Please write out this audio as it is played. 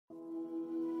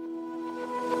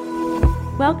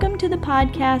Welcome to the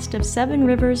podcast of Seven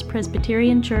Rivers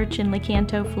Presbyterian Church in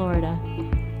Lecanto, Florida.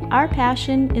 Our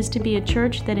passion is to be a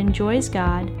church that enjoys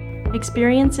God,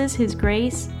 experiences His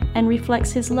grace, and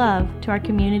reflects His love to our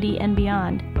community and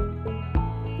beyond.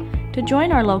 To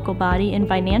join our local body in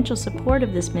financial support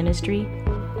of this ministry,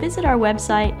 visit our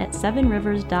website at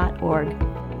sevenrivers.org.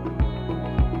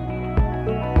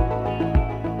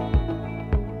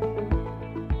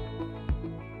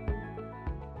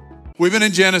 We've been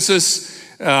in Genesis,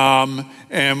 and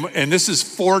this is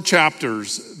 4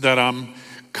 chapters that I'm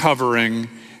covering,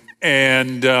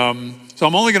 and so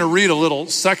I'm only going to read a little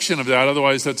section of that.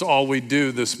 Otherwise, that's all we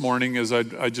do this morning is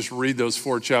I just read those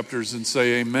 4 chapters and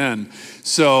say amen.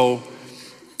 So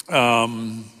let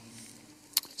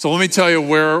me tell you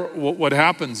what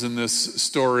happens in this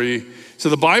story. So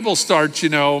the Bible starts,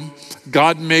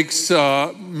 God makes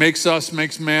us,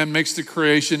 makes man, makes the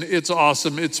creation. It's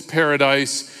awesome. It's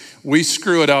paradise. We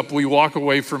screw it up. We walk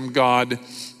away from God.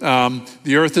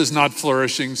 The earth is not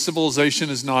flourishing.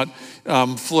 Civilization is not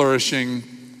flourishing.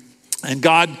 And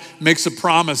God makes a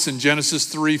promise in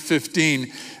Genesis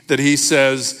 3:15 that He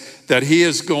says that He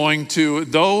is going to,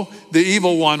 though the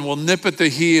evil one will nip at the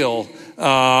heel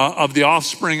of the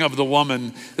offspring of the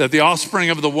woman, that the offspring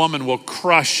of the woman will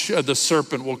crush the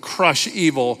serpent, will crush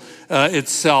evil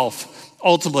itself.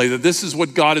 Ultimately, that this is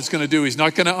what God is going to do. He's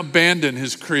not going to abandon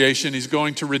His creation. He's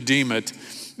going to redeem it.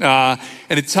 And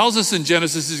it tells us in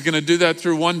Genesis He's going to do that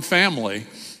through one family.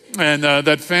 And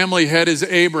that family head is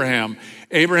Abraham.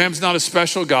 Abraham's not a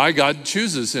special guy. God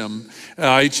chooses him.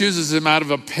 He chooses him out of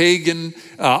a pagan,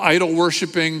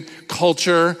 idol-worshiping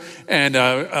culture. And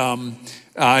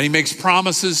he makes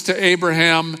promises to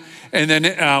Abraham. And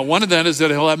then one of them is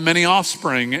that he'll have many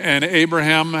offspring. And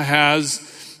Abraham has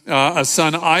a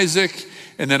son, Isaac.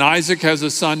 And then Isaac has a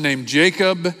son named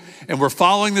Jacob. And we're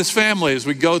following this family as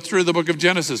we go through the book of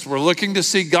Genesis. We're looking to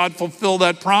see God fulfill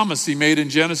that promise He made in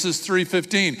Genesis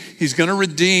 3:15. He's going to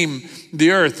redeem the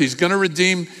earth. He's going to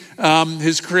redeem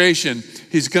His creation.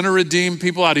 He's going to redeem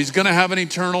people out. He's going to have an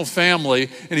eternal family.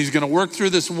 And He's going to work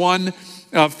through this one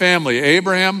family,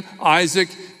 Abraham, Isaac,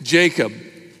 Jacob.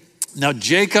 Now,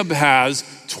 Jacob has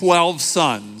 12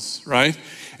 sons, right?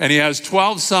 And he has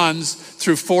 12 sons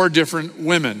through 4 different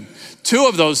women. 2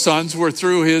 of those sons were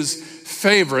through his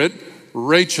favorite,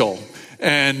 Rachel.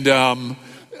 And they are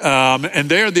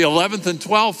the 11th and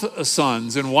 12th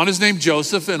sons. And one is named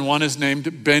Joseph and one is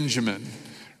named Benjamin,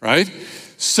 right?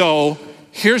 So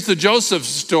here's the Joseph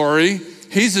story.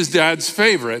 He's his dad's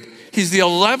favorite. He's the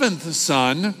 11th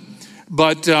son,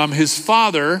 but his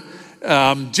father,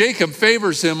 Jacob,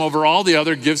 favors him over all the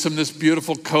other, gives him this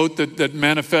beautiful coat that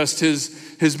manifests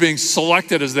his being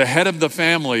selected as the head of the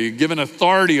family, given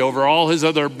authority over all his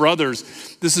other brothers.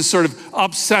 This is sort of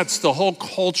upsets the whole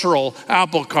cultural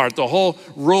apple cart, the whole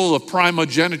rule of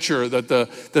primogeniture, that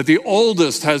the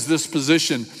oldest has this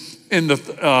position in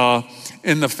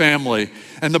the family.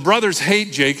 And the brothers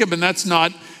hate Jacob, and that's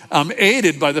not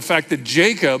aided by the fact that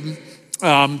Jacob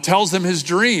tells them his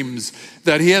dreams,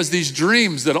 that he has these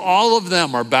dreams that all of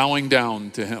them are bowing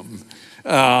down to him.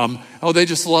 They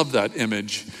just love that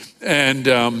image. And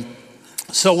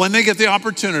so when they get the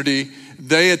opportunity,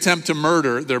 they attempt to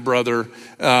murder their brother,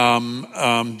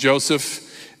 Joseph.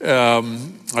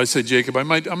 I say Jacob. I'm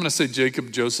going to say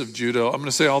Jacob, Joseph, Judah. I'm going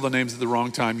to say all the names at the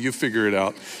wrong time. You figure it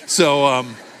out. So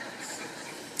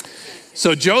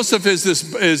Joseph is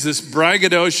this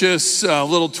braggadocious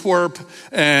little twerp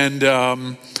and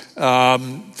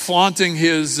flaunting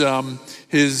his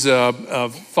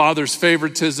father's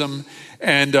favoritism,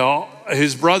 and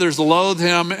his brothers loathe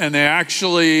him, and they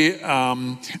actually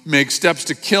make steps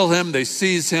to kill him. They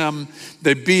seize him,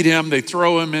 they beat him, they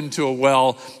throw him into a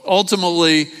well.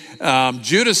 Ultimately,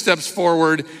 Judah steps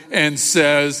forward and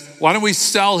says, why don't we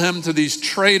sell him to these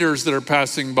traders that are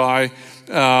passing by,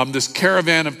 this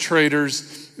caravan of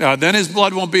traders. Then his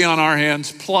blood won't be on our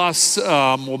hands, plus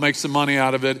we'll make some money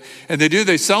out of it. And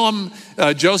they sell him,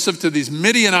 Joseph, to these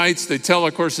Midianites. They tell,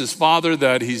 of course, his father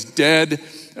that he's dead.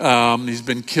 He's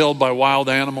been killed by wild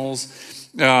animals.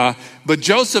 But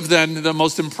Joseph then, the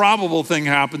most improbable thing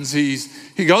happens. He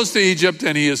goes to Egypt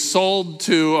and he is sold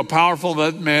to a powerful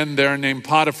man there named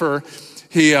Potiphar.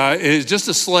 He is just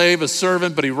a slave, a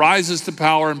servant, but he rises to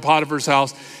power in Potiphar's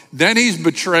house. Then he's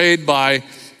betrayed by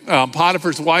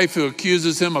Potiphar's wife, who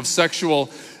accuses him of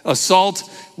sexual assault,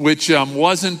 which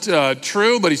wasn't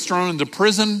true, but he's thrown into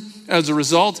prison as a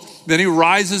result. Then he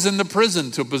rises in the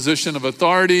prison to a position of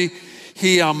authority.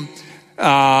 He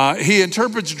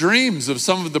interprets dreams of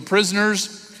some of the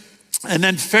prisoners. And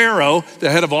then Pharaoh, the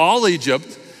head of all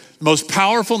Egypt, the most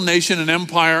powerful nation and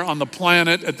empire on the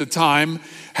planet at the time,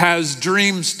 has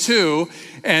dreams too.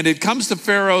 And it comes to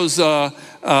Pharaoh's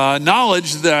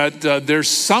knowledge that there's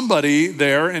somebody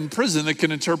there in prison that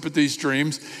can interpret these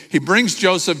dreams. He brings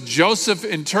Joseph. Joseph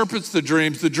interprets the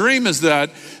dreams. The dream is that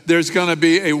there's going to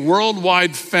be a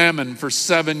worldwide famine for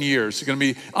 7 years. You're going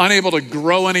to be unable to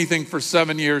grow anything for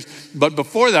 7 years. But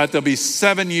before that, there'll be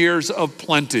 7 years of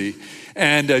plenty.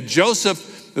 And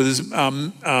Joseph, with his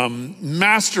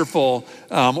masterful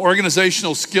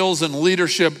organizational skills and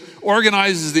leadership,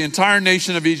 organizes the entire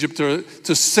nation of Egypt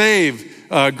to save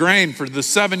grain for the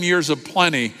 7 years of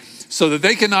plenty, so that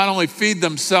they can not only feed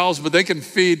themselves, but they can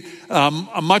feed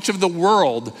much of the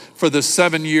world for the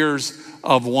 7 years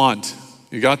of want.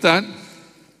 You got that?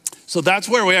 So that's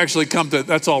where we actually come to,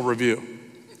 that's all review.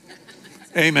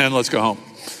 Amen, let's go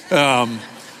home.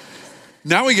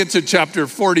 Now we get to chapter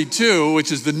 42,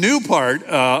 which is the new part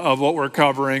of what we're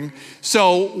covering.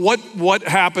 So what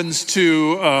happens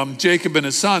to Jacob and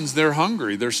his sons? They're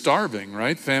hungry, they're starving,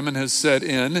 right? Famine has set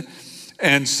in.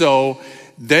 And so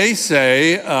they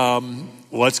say,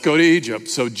 let's go to Egypt.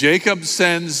 So Jacob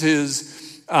sends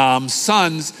his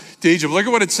sons to Egypt. Look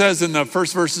at what it says in the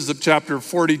first verses of chapter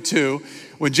 42.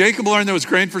 When Jacob learned there was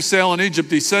grain for sale in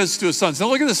Egypt, he says to his sons, now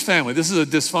look at this family. This is a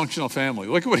dysfunctional family.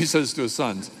 Look at what he says to his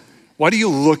sons. Why do you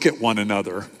look at one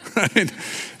another? Right?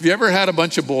 Have you ever had a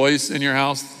bunch of boys in your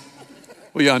house?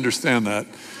 Well, you understand that.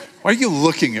 Why are you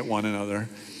looking at one another?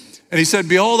 And he said,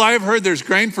 behold, I have heard there's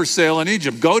grain for sale in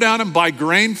Egypt. Go down and buy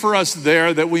grain for us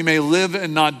there that we may live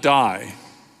and not die.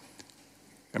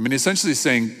 I mean, essentially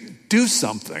saying, do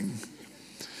something.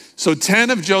 So 10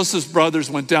 of Joseph's brothers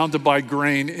went down to buy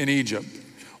grain in Egypt.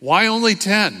 Why only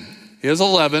 10? He has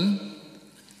 11.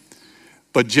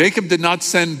 But Jacob did not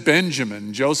send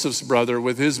Benjamin, Joseph's brother,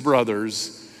 with his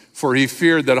brothers, for he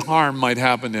feared that harm might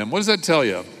happen to him. What does that tell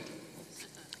you?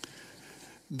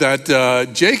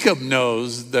 That Jacob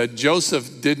knows that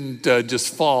Joseph didn't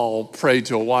just fall prey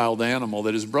to a wild animal,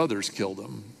 that his brothers killed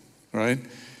him, right?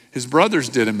 His brothers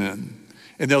did him in.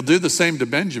 And they'll do the same to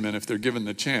Benjamin if they're given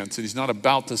the chance. And he's not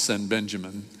about to send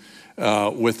Benjamin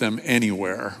with them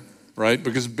anywhere, right?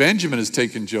 Because Benjamin has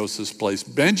taken Joseph's place.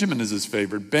 Benjamin is his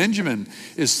favorite. Benjamin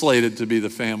is slated to be the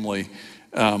family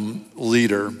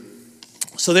leader.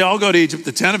 So they all go to Egypt.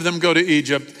 The 10 of them go to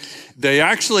Egypt. They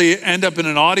actually end up in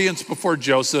an audience before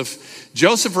Joseph.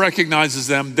 Joseph recognizes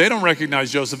them. They don't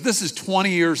recognize Joseph. This is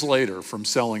 20 years later from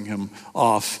selling him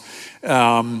off.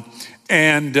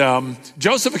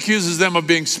 Joseph accuses them of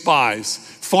being spies,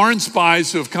 foreign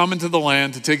spies who have come into the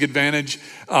land to take advantage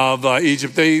of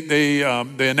Egypt. They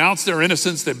announce their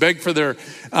innocence. They beg for their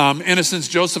innocence.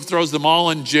 Joseph throws them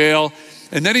all in jail.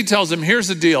 And then he tells them, here's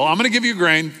the deal. I'm going to give you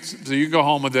grain so you go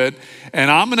home with it.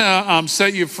 And I'm going to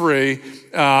set you free.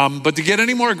 But to get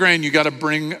any more grain, you got to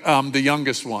bring the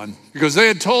youngest one. Because they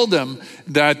had told him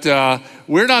that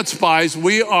we're not spies.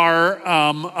 We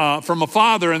are from a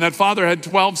father, and that father had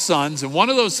 12 sons. And one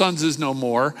of those sons is no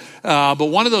more. But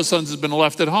one of those sons has been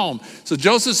left at home. So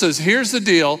Joseph says, here's the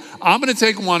deal. I'm going to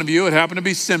take one of you. It happened to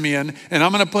be Simeon. And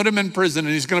I'm going to put him in prison.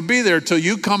 And he's going to be there till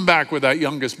you come back with that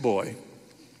youngest boy.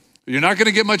 You're not going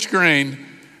to get much grain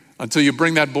until you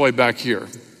bring that boy back here.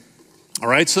 All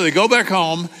right, so they go back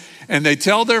home and they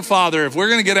tell their father, if we're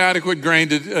going to get adequate grain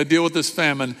to deal with this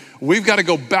famine, we've got to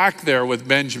go back there with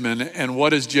Benjamin. And what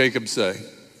does Jacob say?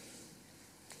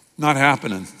 Not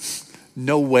happening.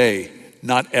 No way.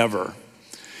 Not ever.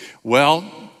 Well,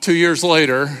 2 years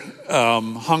later,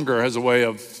 hunger has a way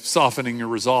of softening your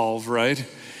resolve, right?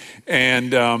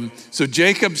 And so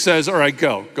Jacob says, all right,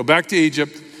 go back to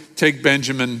Egypt. Take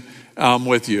Benjamin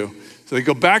with you. So they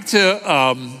go back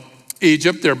to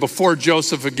Egypt. They're before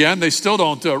Joseph again. They still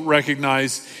don't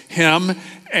recognize him.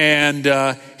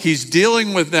 And he's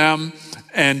dealing with them.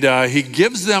 And he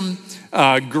gives them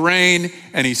grain.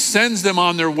 And he sends them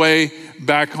on their way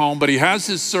back home. But he has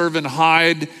his servant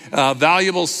hide a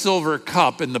valuable silver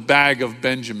cup in the bag of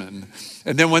Benjamin.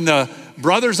 And then when the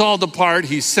brothers all depart,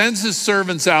 he sends his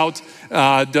servants out,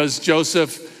 does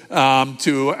Joseph,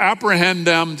 to apprehend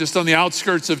them just on the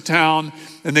outskirts of town.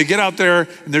 And they get out there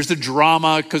and there's a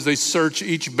drama because they search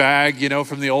each bag,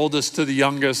 from the oldest to the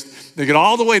youngest. They get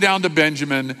all the way down to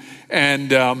Benjamin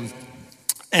and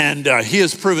he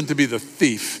has proven to be the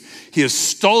thief. He has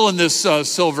stolen this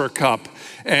silver cup.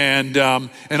 And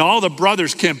all the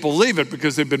brothers can't believe it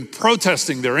because they've been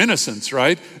protesting their innocence,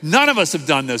 right? None of us have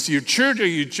done this. You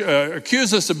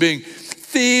accuse us of being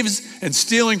thieves and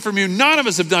stealing from you. None of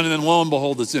us have done it. And lo and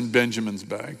behold, it's in Benjamin's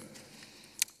bag.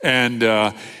 And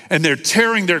they're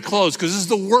tearing their clothes because this is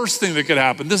the worst thing that could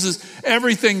happen. This is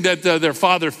everything that their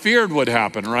father feared would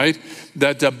happen, right?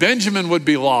 That Benjamin would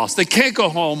be lost. They can't go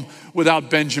home without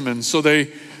Benjamin. So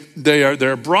they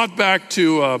they're brought back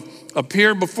to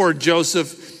appear before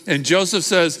Joseph, and Joseph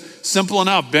says, simple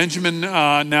enough, Benjamin,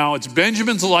 now it's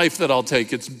Benjamin's life that I'll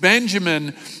take. It's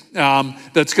Benjamin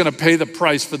that's going to pay the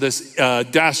price for this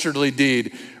dastardly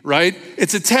deed, right?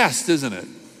 It's a test, isn't it?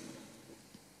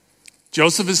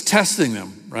 Joseph is testing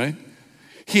them, right?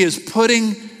 He is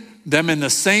putting them in the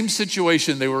same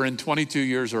situation they were in 22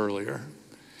 years earlier,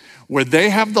 where they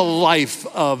have the life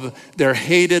of their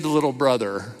hated little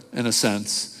brother, in a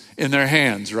sense, in their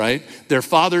hands, right? Their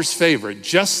father's favorite,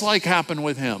 just like happened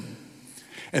with him.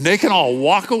 And they can all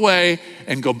walk away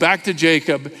and go back to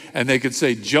Jacob, and they could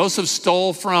say, Joseph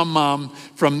stole from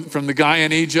the guy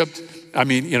in Egypt. I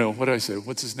mean, what did I say?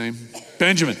 What's his name?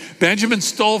 Benjamin. Benjamin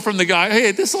stole from the guy.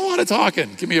 Hey, this is a lot of talking.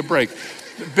 Give me a break.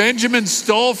 Benjamin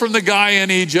stole from the guy in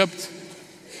Egypt.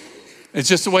 It's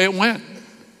just the way it went.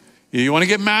 You want to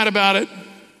get mad about it?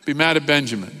 Be mad at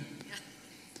Benjamin.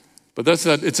 But it's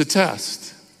a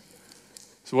test.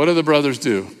 So what do the brothers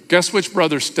do? Guess which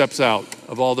brother steps out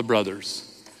of all the brothers?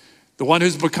 The one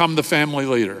who's become the family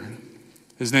leader.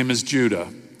 His name is Judah.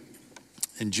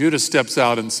 And Judah steps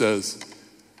out and says,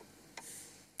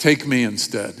 take me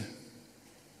instead.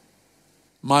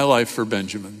 My life for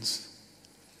Benjamin's.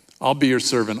 I'll be your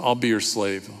servant. I'll be your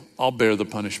slave. I'll bear the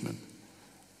punishment.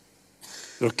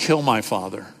 It'll kill my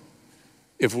father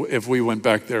if we went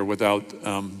back there without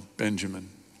Benjamin.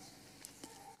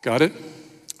 Got it?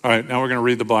 All right, now we're going to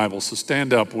read the Bible. So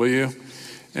stand up, will you?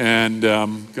 And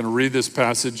I'm going to read this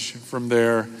passage from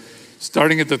there,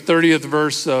 starting at the 30th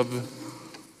verse of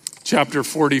chapter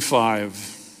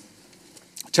 45.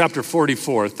 Chapter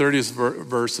 44, 30th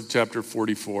verse of chapter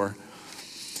 44.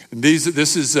 And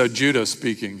this is Judah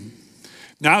speaking.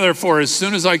 Now therefore, as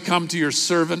soon as I come to your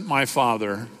servant my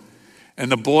father,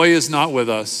 and the boy is not with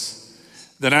us,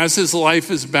 then as his life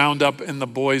is bound up in the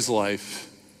boy's life,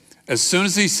 as soon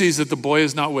as he sees that the boy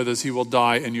is not with us, he will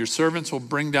die, and your servants will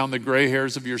bring down the gray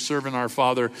hairs of your servant our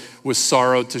father with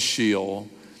sorrow to Sheol.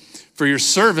 For your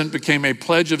servant became a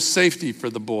pledge of safety for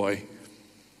the boy.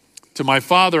 To my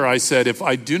father I said, if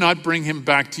I do not bring him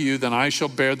back to you, then I shall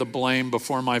bear the blame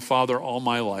before my father all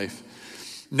my life.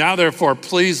 Now therefore,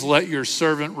 please let your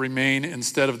servant remain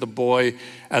instead of the boy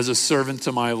as a servant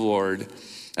to my Lord,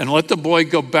 and let the boy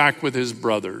go back with his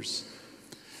brothers.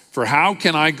 For how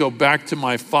can I go back to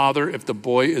my father if the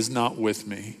boy is not with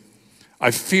me?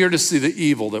 I fear to see the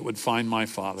evil that would find my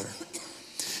father.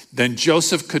 Then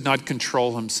Joseph could not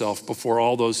control himself before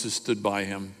all those who stood by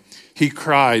him. He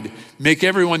cried, make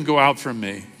everyone go out from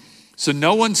me. So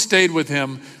no one stayed with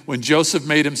him when Joseph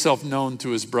made himself known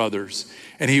to his brothers.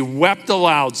 And he wept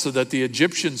aloud so that the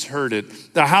Egyptians heard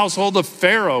it. The household of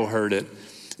Pharaoh heard it.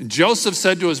 And Joseph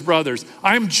said to his brothers,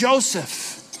 I am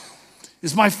Joseph.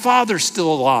 Is my father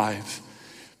still alive?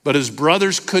 But his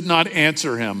brothers could not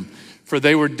answer him, for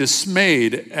they were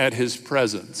dismayed at his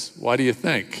presence. Why do you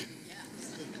think?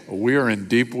 Well, we are in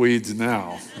deep weeds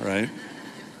now, right?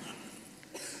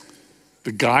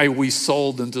 The guy we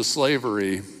sold into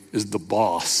slavery is the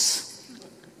boss.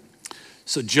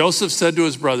 So Joseph said to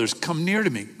his brothers, come near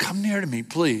to me,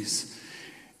 please.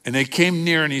 And they came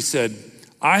near, and he said,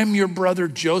 I am your brother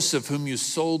Joseph, whom you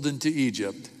sold into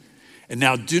Egypt. And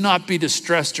now do not be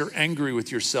distressed or angry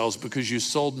with yourselves because you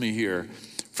sold me here.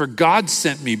 For God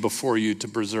sent me before you to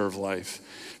preserve life.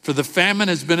 For the famine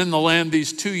has been in the land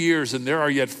these 2 years, and there are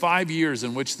yet 5 years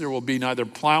in which there will be neither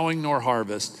plowing nor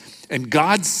harvest. And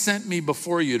God sent me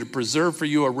before you to preserve for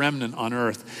you a remnant on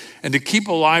earth, and to keep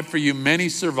alive for you many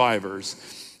survivors.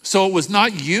 So it was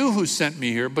not you who sent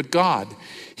me here, but God.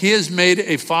 He has made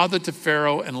a father to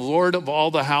Pharaoh and Lord of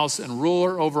all the house and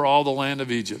ruler over all the land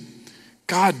of Egypt.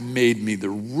 God made me the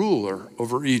ruler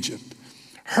over Egypt.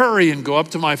 Hurry and go up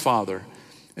to my father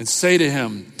and say to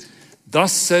him,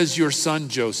 thus says your son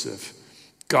Joseph,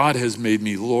 God has made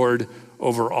me Lord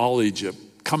over all Egypt.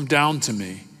 Come down to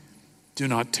me. Do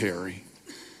not tarry.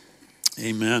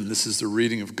 Amen. This is the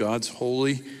reading of God's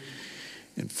holy,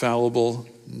 infallible,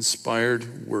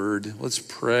 inspired word. Let's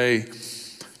pray.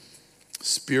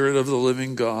 Spirit of the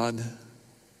living God,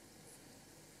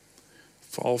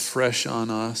 fall fresh on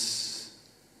us.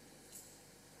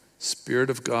 Spirit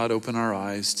of God, open our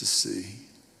eyes to see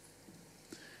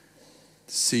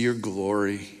your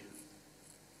glory,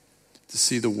 to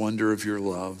see the wonder of your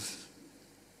love.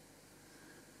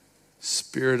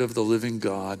 Spirit of the living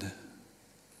God,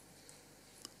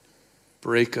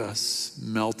 break us,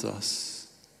 melt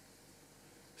us,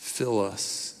 fill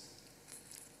us,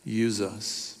 use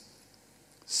us.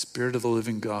 Spirit of the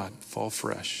living God, fall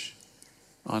fresh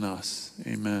on us.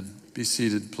 Amen. Be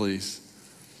seated, please.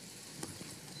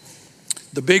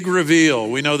 The big reveal.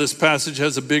 We know this passage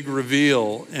has a big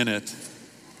reveal in it.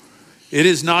 It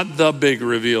is not the big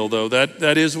reveal, though.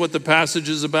 That is what the passage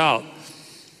is about.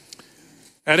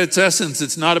 At its essence,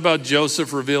 it's not about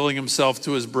Joseph revealing himself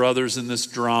to his brothers in this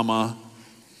drama.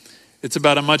 It's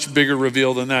about a much bigger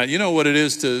reveal than that. You know what it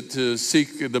is to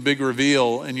seek the big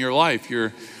reveal in your life.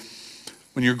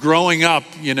 When you're growing up,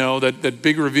 you know, that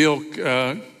big reveal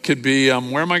could be,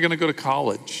 where am I going to go to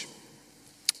college?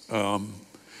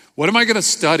 What am I going to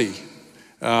study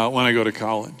when I go to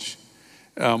college?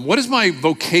 What is my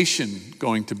vocation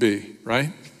going to be,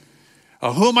 right?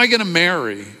 Who am I going to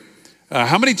marry?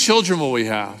 How many children will we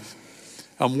have?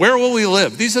 Where will we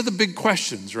live? These are the big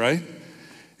questions, right?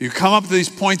 You come up to these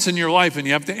points in your life and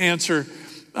you have to answer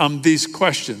these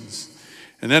questions.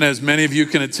 And then, as many of you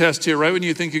can attest here, right when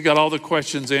you think you got all the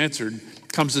questions answered,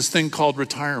 comes this thing called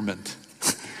retirement.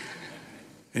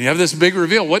 And you have this big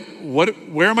reveal.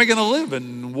 Where am I going to live?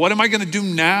 And what am I going to do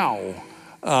now?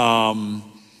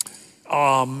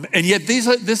 And yet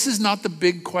this is not the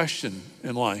big question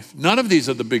in life. None of these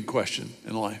are the big question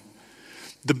in life.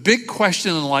 The big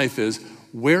question in life is,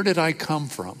 where did I come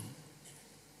from?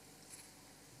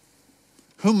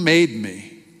 Who made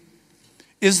me?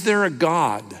 Is there a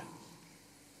God?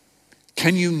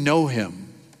 Can you know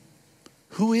him?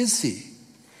 Who is he?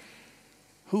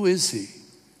 Who is he?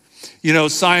 You know,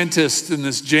 scientists in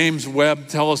this James Webb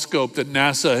telescope that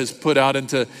NASA has put out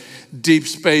into deep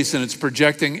space, and it's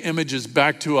projecting images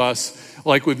back to us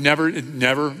like it never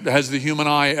has the human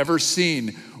eye ever seen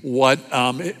what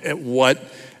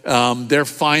they're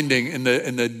finding in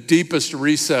the deepest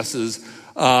recesses.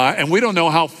 And we don't know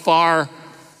how far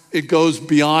it goes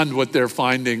beyond what they're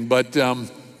finding, but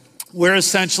where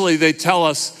essentially they tell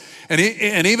us, and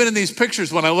even in these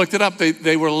pictures, when I looked it up,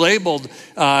 they were labeled,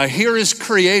 here is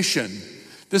creation.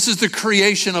 This is the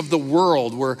creation of the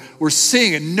world. We're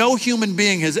seeing it. No human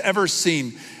being has ever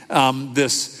seen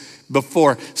this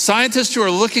before. Scientists who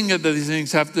are looking at these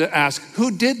things have to ask,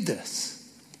 who did this?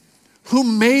 Who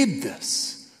made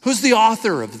this? Who's the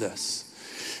author of this?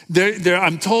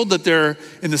 I'm told that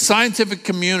in the scientific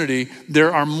community,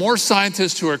 there are more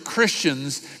scientists who are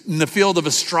Christians in the field of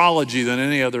astrology than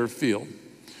any other field.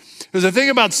 Because the thing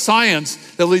about science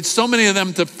that leads so many of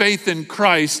them to faith in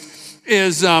Christ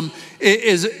is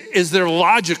they're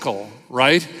logical,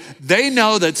 right? They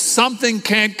know that something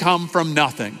can't come from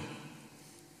nothing.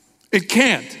 It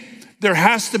can't. There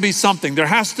has to be something. There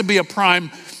has to be a prime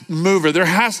mover. There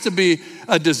has to be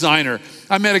a designer.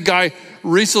 I met a guy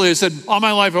recently who said, all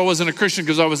my life I wasn't a Christian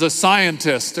because I was a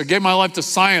scientist. I gave my life to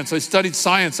science. I studied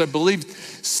science. I believed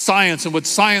science and what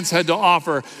science had to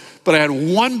offer. But I had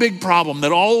one big problem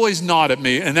that always gnawed at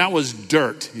me, and that was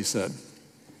dirt, he said.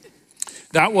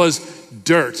 That was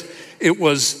dirt. It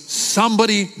was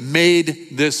something made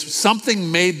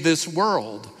this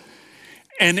world.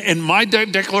 And my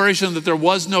declaration that there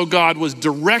was no God was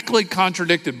directly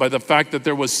contradicted by the fact that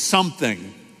there was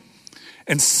something.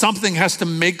 And something has to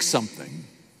make something.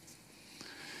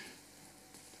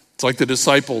 It's like the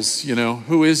disciples, you know,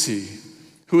 who is he?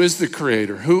 Who is the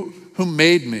creator? Who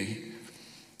made me?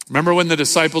 Remember when the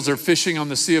disciples are fishing on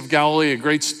the Sea of Galilee, a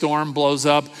great storm blows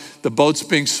up, the boat's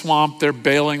being swamped, they're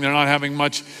bailing, they're not having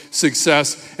much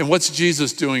success. And what's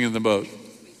Jesus doing in the boat?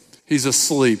 He's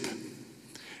asleep.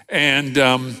 And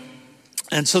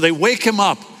so they wake him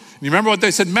up. And you remember what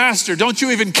they said? Master, don't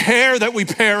you even care that we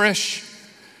perish?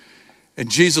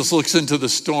 And Jesus looks into the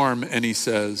storm and he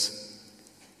says,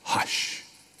 hush.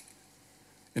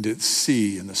 And the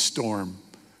sea and the storm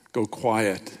go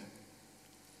quiet.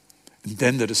 And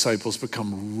then the disciples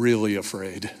become really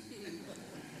afraid.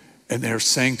 And they're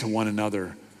saying to one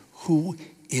another, who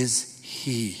is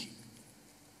he?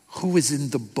 Who is in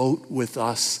the boat with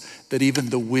us that even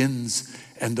the winds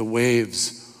and the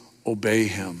waves obey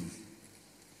him?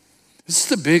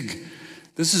 This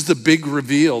is the big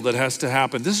reveal that has to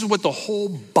happen. This is what the whole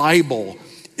Bible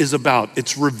is about.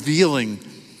 It's revealing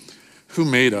who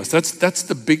made us. That's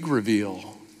the big reveal.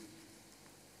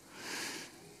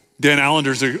 Dan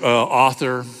Allender's an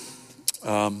author,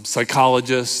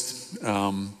 psychologist,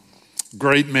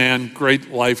 great man, great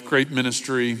life, great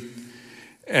ministry.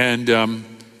 And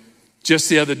just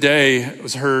the other day, I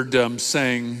was heard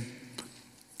saying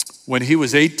when he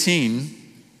was 18,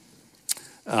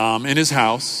 in his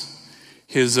house,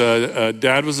 his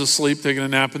dad was asleep, taking a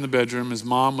nap in the bedroom. His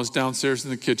mom was downstairs in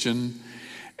the kitchen.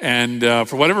 And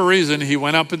for whatever reason, he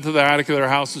went up into the attic of their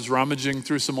house, was rummaging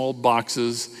through some old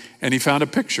boxes, and he found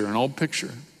an old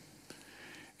picture.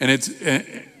 And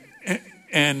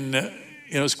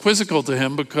it was quizzical to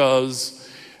him because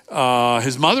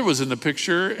his mother was in the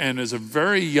picture, and as a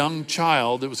very young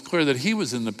child, it was clear that he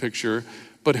was in the picture,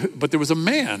 but there was a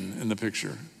man in the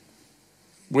picture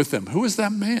with them. Who was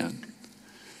that man?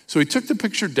 So he took the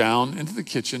picture down into the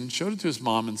kitchen, showed it to his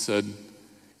mom and said,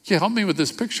 yeah, help me with this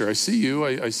picture. I see you,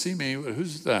 I see me,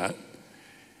 who's that?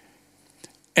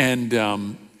 And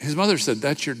his mother said,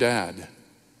 that's your dad.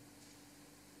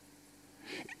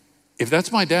 If that's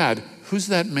my dad, who's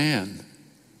that man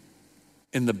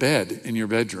in the bed in your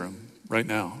bedroom right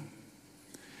now?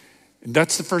 And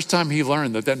that's the first time he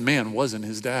learned that that man wasn't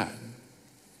his dad.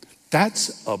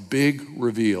 That's a big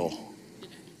reveal,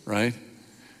 right?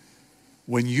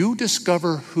 When you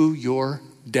discover who your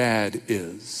dad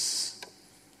is,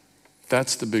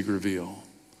 that's the big reveal.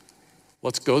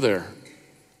 Let's go there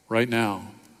right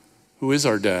now. Who is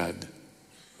our dad?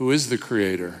 Who is the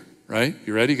creator, right?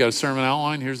 You ready? You got a sermon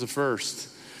outline? Here's the first.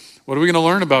 What are we going to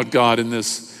learn about God in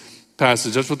this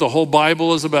passage? That's what the whole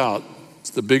Bible is about. It's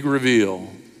the big reveal.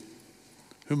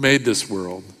 Who made this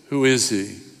world? Who is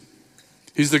he?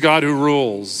 He's the God who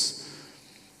rules.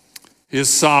 He is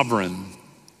sovereign.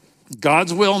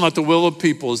 God's will, not the will of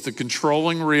people, is the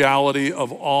controlling reality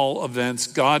of all events.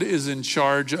 God is in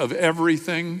charge of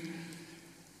everything,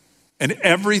 and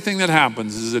everything that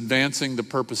happens is advancing the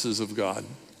purposes of God.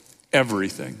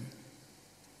 Everything.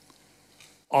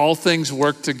 All things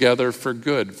work together for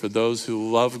good for those who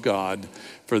love God,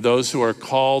 for those who are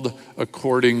called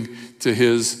according to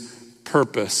his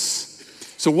purpose.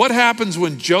 So what happens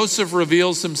when Joseph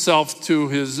reveals himself to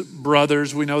his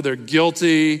brothers? We know they're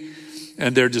guilty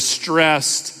and they're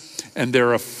distressed and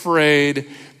they're afraid.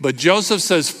 But Joseph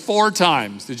says 4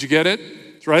 times. Did you get it?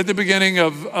 It's right at the beginning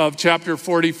of chapter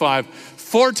 45.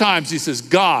 4 times he says,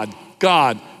 God,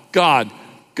 God, God,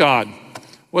 God.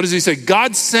 What does he say?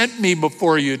 God sent me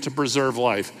before you to preserve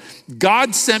life.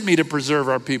 God sent me to preserve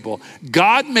our people.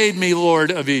 God made me Lord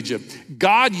of Egypt.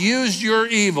 God used your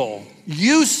evil.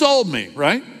 You sold me,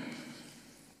 right?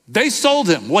 They sold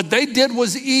him. What they did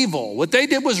was evil. What they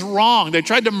did was wrong. They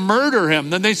tried to murder him.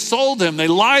 Then they sold him. They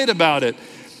lied about it.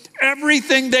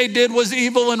 Everything they did was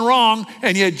evil and wrong.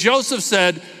 And yet Joseph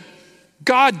said,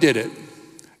 God did it.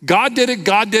 God did it.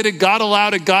 God did it. God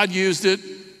allowed it. God used it,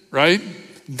 right?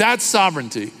 That's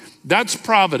sovereignty. That's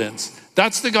providence.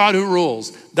 That's the God who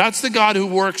rules. That's the God who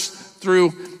works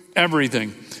through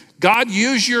everything. God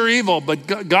used your evil,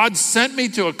 but God sent me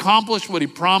to accomplish what he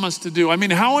promised to do. I mean,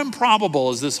 how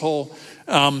improbable is this whole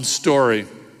story?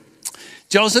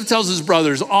 Joseph tells his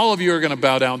brothers, all of you are going to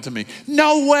bow down to me.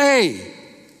 No way.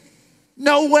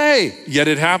 No way. Yet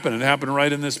it happened. It happened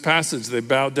right in this passage. They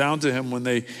bowed down to him when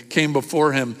they came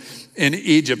before him in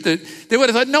Egypt. They would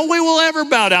have thought, no way we'll ever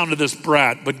bow down to this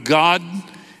brat. But God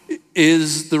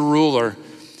is the ruler.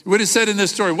 It would have said in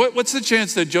this story, what's the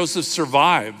chance that Joseph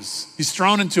survives? He's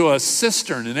thrown into a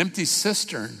cistern, an empty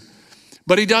cistern.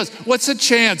 But he does. What's the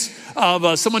chance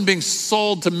of someone being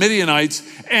sold to Midianites,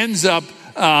 ends up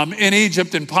in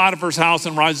Egypt in Potiphar's house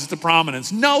and rises to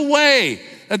prominence? No way.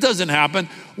 That doesn't happen.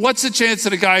 What's the chance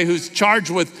that a guy who's charged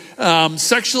with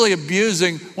sexually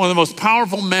abusing one of the most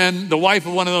powerful men, the wife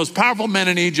of one of those powerful men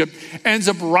in Egypt, ends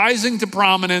up rising to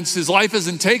prominence? His life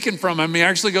isn't taken from him. He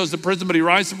actually goes to prison, but he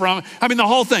rises to prominence. I mean, the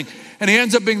whole thing. And he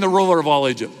ends up being the ruler of all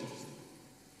Egypt.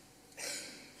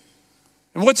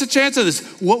 And what's the chance of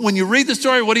this? When you read the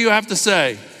story, what do you have to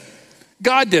say?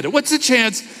 God did it. What's the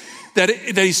chance that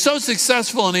he's so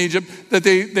successful in Egypt that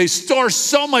they store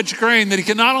so much grain that he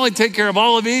can not only take care of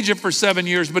all of Egypt for 7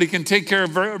 years, but he can take care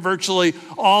of virtually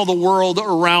all the world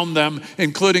around them,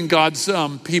 including God's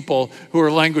people who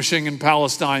are languishing in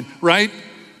Palestine, right?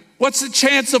 What's the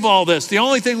chance of all this? The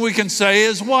only thing we can say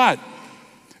is what?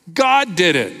 God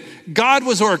did it. God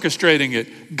was orchestrating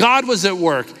it. God was at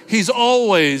work. He's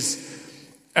always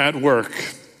at work.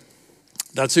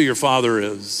 That's who your Father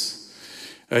is.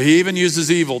 He even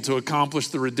uses evil to accomplish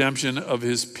the redemption of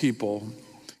his people.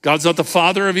 God's not the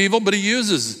father of evil, but he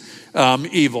uses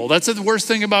evil. That's the worst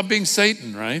thing about being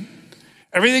Satan, right?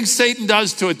 Everything Satan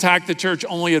does to attack the church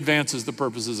only advances the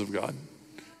purposes of God.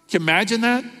 Can you imagine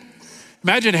that?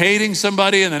 Imagine hating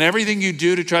somebody and then everything you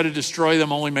do to try to destroy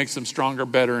them only makes them stronger,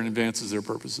 better, and advances their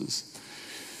purposes.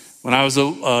 When I was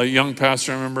a young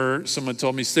pastor, I remember someone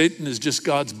told me, Satan is just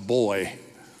God's boy.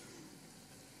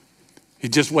 He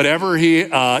just, whatever he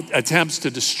attempts to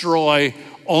destroy,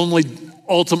 only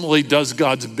ultimately does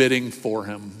God's bidding for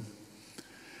him.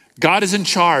 God is in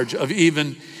charge of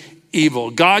even evil.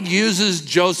 God uses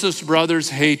Joseph's brothers'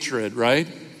 hatred, right?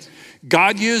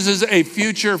 God uses a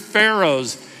future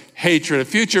Pharaoh's hatred. A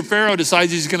future Pharaoh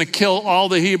decides he's going to kill all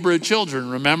the Hebrew children,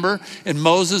 remember? And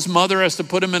Moses' mother has to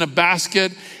put him in a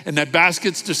basket, and that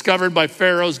basket's discovered by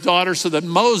Pharaoh's daughter so that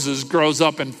Moses grows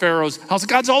up in Pharaoh's house.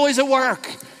 God's always at work.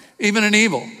 Even in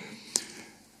evil.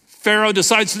 Pharaoh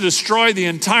decides to destroy the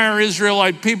entire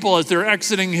Israelite people as they're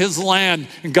exiting his land,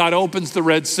 and God opens the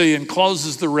Red Sea and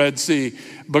closes the Red Sea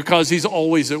because he's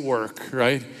always at work,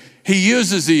 right? He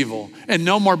uses evil. And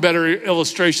no more better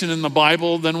illustration in the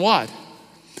Bible than what?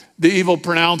 The evil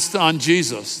pronounced on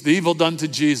Jesus, the evil done to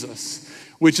Jesus,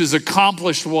 which is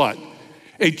accomplished what?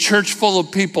 A church full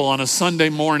of people on a Sunday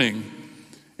morning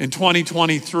in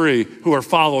 2023 who are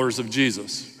followers of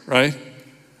Jesus, right?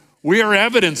 We are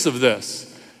evidence of this.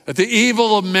 That the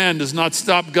evil of men does not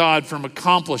stop God from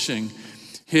accomplishing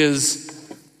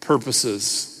his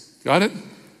purposes. Got it?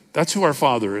 That's who our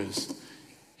Father is.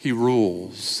 He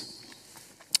rules.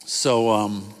 So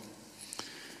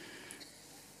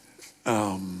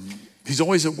he's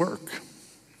always at work.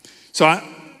 So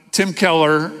Tim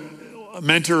Keller, a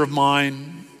mentor of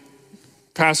mine,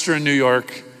 pastor in New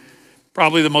York,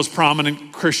 probably the most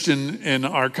prominent Christian in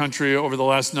our country over the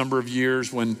last number of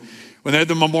years. When they had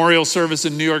the memorial service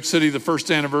in New York City, the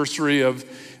first anniversary of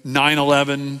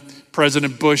 9/11,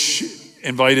 President Bush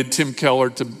invited Tim Keller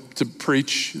to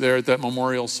preach there at that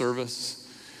memorial service.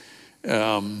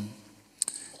 And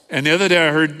the other day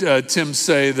I heard Tim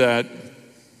say that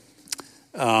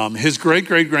his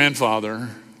great-great-grandfather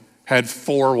had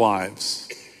 4 wives.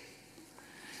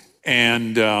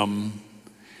 And in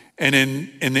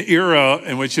the era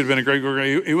in which it had been a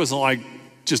great-great, it wasn't like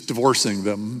just divorcing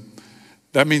them.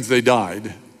 That means they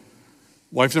died.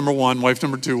 Wife number 1, wife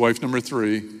number 2, wife number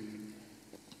 3,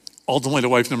 ultimately to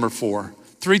wife number 4.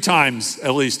 3 times,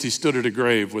 at least, he stood at a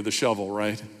grave with a shovel,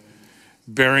 right?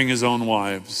 Burying his own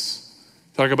wives.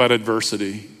 Talk about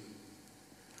adversity.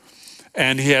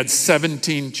 And he had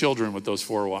 17 children with those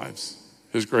 4 wives,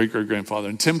 his great-great-grandfather.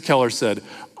 And Tim Keller said,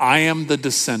 I am the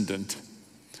descendant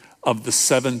of the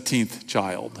 17th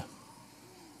child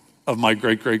of my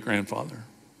great-great-grandfather.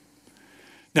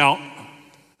 Now,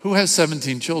 who has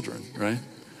 17 children, right?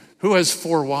 Who has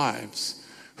 4 wives?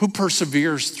 Who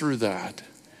perseveres through that?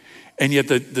 And yet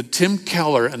the Tim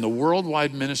Keller and the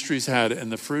worldwide ministries had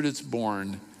and the fruit it's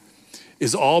borne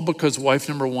is all because wife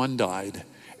number 1 died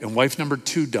and wife number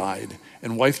 2 died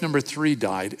and wife number 3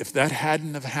 died. If that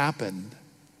hadn't have happened,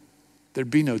 there'd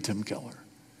be no Tim Keller.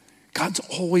 God's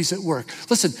always at work.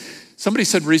 Listen, somebody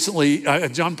said recently,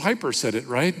 John Piper said it,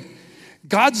 right?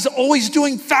 God's always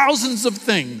doing thousands of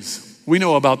things. We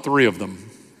know about 3 of them,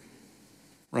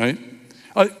 right?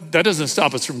 That doesn't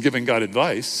stop us from giving God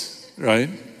advice, right?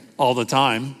 All the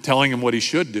time, telling him what he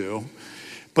should do.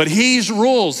 But he's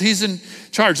rules, he's in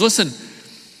charge. Listen,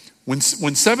 when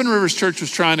Seven Rivers Church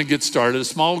was trying to get started, a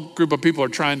small group of people are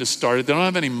trying to start it. They don't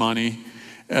have any money.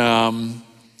 They don't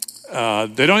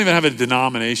even have a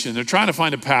denomination. They're trying to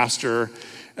find a pastor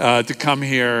to come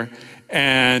here.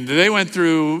 And they went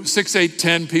through 6, 8,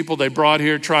 10 people they brought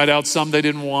here, tried out. Some they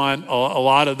didn't want. A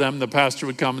lot of them, the pastor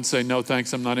would come and say, no,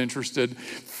 thanks, I'm not interested.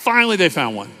 Finally, they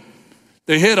found one.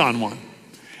 They hit on one.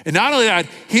 And not only that,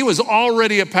 he was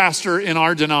already a pastor in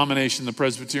our denomination, the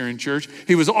Presbyterian Church.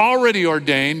 He was already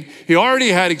ordained. He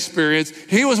already had experience.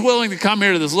 He was willing to come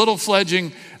here to this little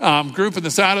fledgling group in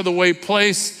this out-of-the-way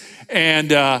place.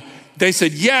 And they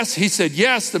said yes. He said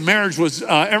yes. The marriage was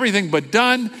everything but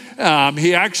done.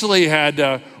 He actually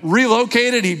had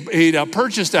relocated. He'd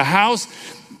purchased a house.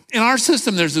 In our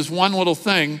system, there's this one little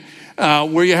thing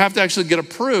where you have to actually get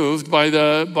approved by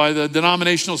the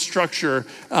denominational structure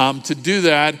to do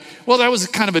that. Well, that was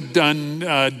kind of a done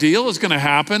deal. It's going to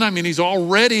happen. I mean, he's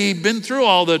already been through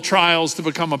all the trials to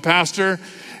become a pastor.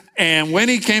 And when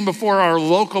he came before our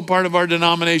local part of our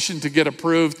denomination to get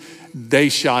approved, they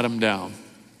shot him down.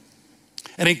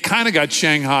 And he kind of got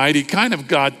shanghaied. He kind of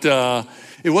got,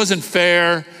 it wasn't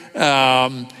fair.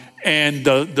 And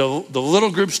the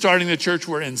little group starting the church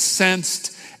were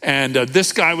incensed. And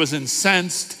this guy was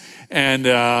incensed. And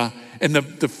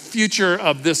the future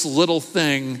of this little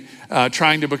thing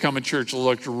trying to become a church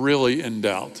looked really in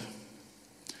doubt.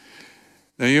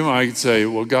 Now you might say,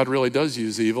 well, God really does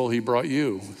use evil. He brought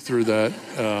you through that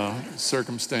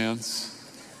circumstance.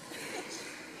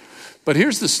 But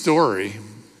here's the story.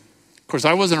 Of course,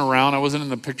 I wasn't around. I wasn't in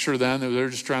the picture then. They were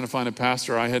just trying to find a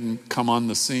pastor. I hadn't come on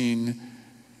the scene.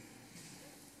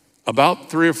 About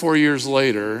 3 or 4 years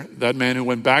later, that man who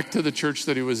went back to the church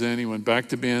that he was in, he went back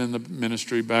to being in the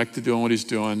ministry, back to doing what he's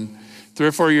doing. 3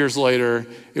 or 4 years later,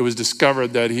 it was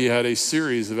discovered that he had a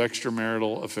series of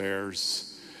extramarital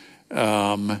affairs.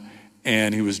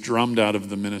 And he was drummed out of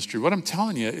the ministry. What I'm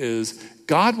telling you is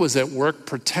God was at work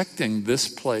protecting this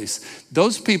place.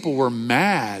 Those people were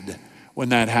mad when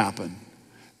that happened.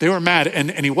 They were mad.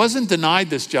 And he wasn't denied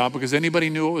this job because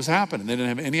anybody knew what was happening. They didn't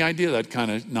have any idea that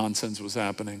kind of nonsense was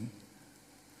happening.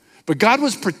 But God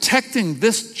was protecting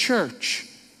this church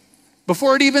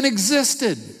before it even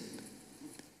existed.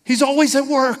 He's always at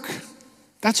work.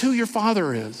 That's who your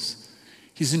Father is.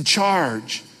 He's in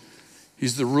charge.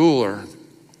 He's the ruler.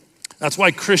 That's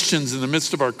why Christians in the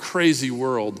midst of our crazy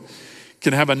world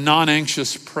can have a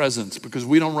non-anxious presence, because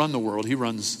we don't run the world. He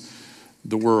runs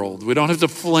the world. We don't have to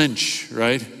flinch,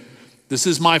 right? This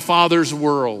is my Father's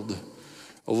world.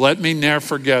 Let me ne'er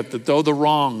forget that though the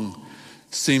wrong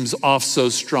seems off so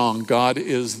strong, God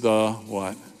is the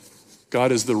what?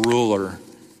 God is the ruler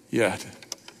yet.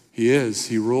 He is.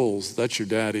 He rules. That's your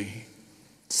daddy.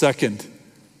 Second,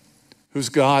 who's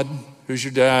God? Who's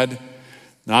your dad?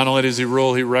 Not only does he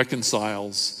rule, he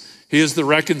reconciles. He is the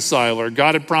reconciler.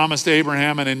 God had promised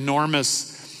Abraham an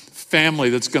enormous family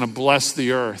that's going to bless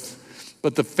the earth.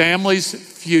 But the family's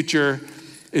future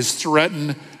is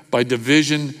threatened by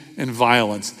division and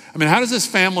violence. I mean, how does this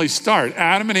family start?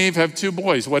 Adam and Eve have 2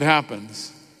 boys. What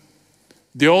happens?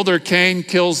 The older Cain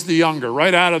kills the younger.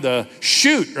 Right out of the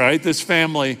chute, right? This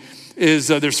family is,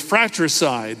 there's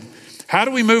fratricide. How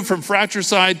do we move from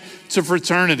fratricide to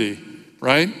fraternity,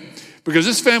 right? Because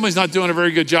this family's not doing a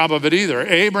very good job of it either.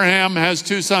 Abraham has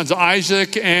 2 sons,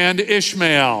 Isaac and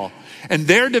Ishmael. And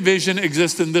their division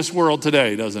exists in this world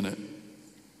today, doesn't it?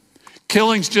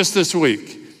 Killings just this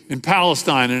week in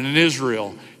Palestine and in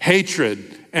Israel.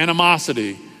 Hatred,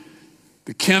 animosity.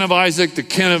 The kin of Isaac, the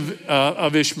kin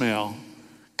of Ishmael.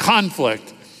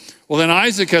 Conflict. Well, then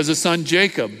Isaac has a son,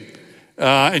 Jacob.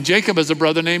 And Jacob has a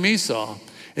brother named Esau.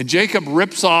 And Jacob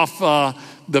rips off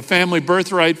the family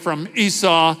birthright from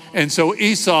Esau, and so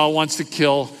Esau wants to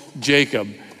kill Jacob.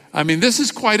 I mean, this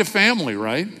is quite a family,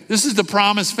 right? This is the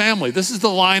promised family. This is the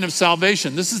line of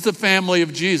salvation. This is the family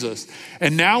of Jesus.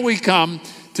 And now we come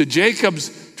to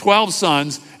Jacob's 12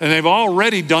 sons, and they've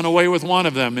already done away with one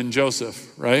of them in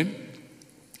Joseph, right?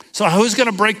 So who's going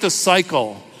to break the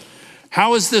cycle?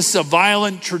 How is this a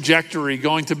violent trajectory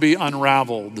going to be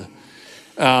unraveled?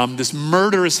 This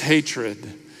murderous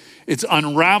hatred. It's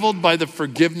unraveled by the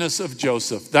forgiveness of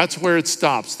Joseph. That's where it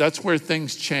stops. That's where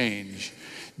things change.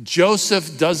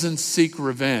 Joseph doesn't seek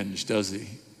revenge, does he?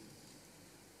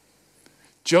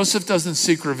 Joseph doesn't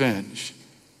seek revenge.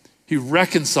 He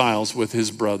reconciles with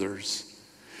his brothers.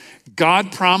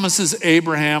 God promises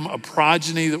Abraham a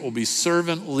progeny that will be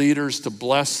servant leaders to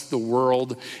bless the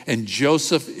world, and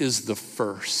Joseph is the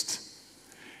first.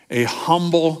 A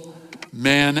humble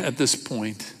man at this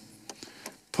point.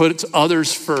 Puts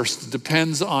others first,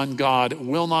 depends on God,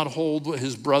 will not hold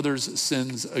his brother's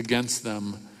sins against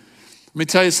them. Let me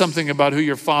tell you something about who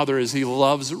your Father is. He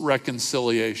loves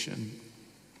reconciliation.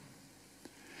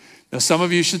 Now, some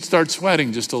of you should start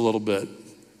sweating just a little bit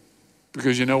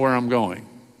because you know where I'm going.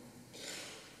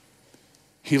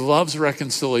 He loves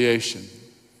reconciliation.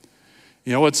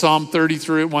 You know what Psalm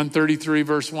 133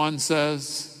 verse 1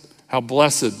 says? How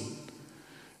blessed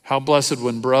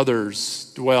when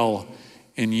brothers dwell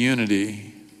in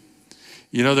unity.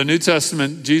 You know, the New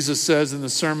Testament, Jesus says in the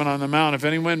Sermon on the Mount, if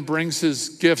anyone brings his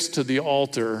gifts to the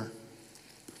altar,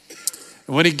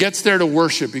 and when he gets there to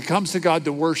worship, he comes to God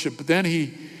to worship, but then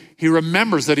he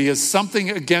remembers that he has something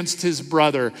against his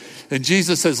brother. And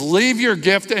Jesus says, leave your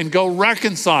gift and go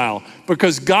reconcile.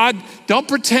 Because God, don't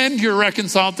pretend you're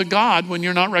reconciled to God when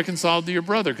you're not reconciled to your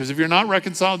brother. Because if you're not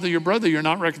reconciled to your brother, you're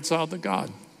not reconciled to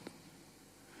God.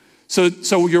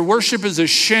 So your worship is a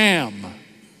sham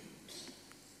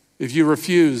if you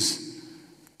refuse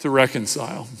to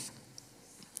reconcile,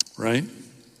 right?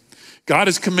 God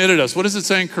has committed us. What does it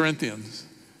say in Corinthians?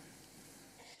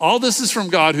 All this is from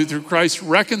God who through Christ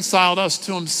reconciled us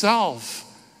to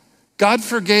himself. God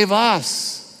forgave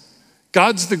us.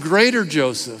 God's the greater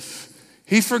Joseph.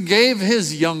 He forgave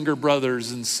his younger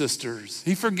brothers and sisters.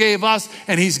 He forgave us,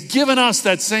 and he's given us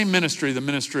that same ministry, the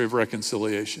ministry of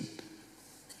reconciliation.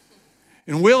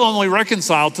 And we'll only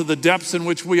reconcile to the depths in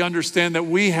which we understand that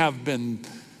we have been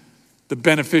the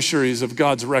beneficiaries of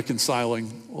God's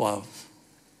reconciling love.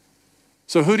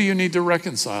 So who do you need to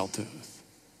reconcile to?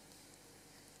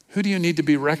 Who do you need to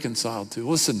be reconciled to?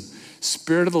 Listen,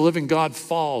 Spirit of the living God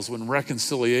falls when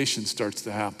reconciliation starts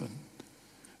to happen.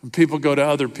 When people go to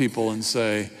other people and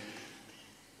say,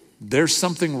 there's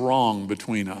something wrong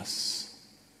between us.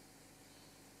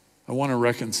 I want to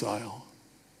reconcile.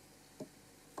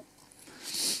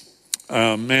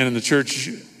 A man in the church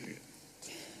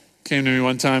came to me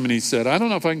one time and he said, I don't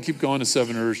know if I can keep going to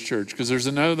Seven Rivers Church because there's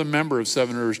another member of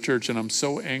Seven Rivers Church and I'm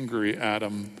so angry at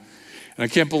him. And I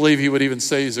can't believe he would even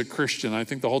say he's a Christian. I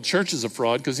think the whole church is a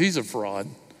fraud because he's a fraud.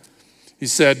 He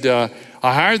said, I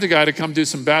hired the guy to come do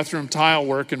some bathroom tile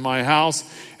work in my house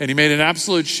and he made an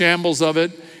absolute shambles of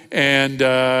it and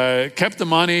kept the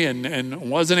money and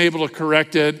wasn't able to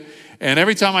correct it. And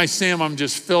every time I see him, I'm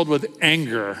just filled with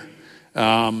anger.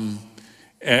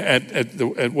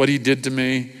 at what he did to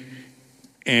me,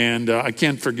 and I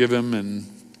can't forgive him. And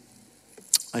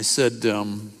I said,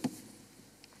 can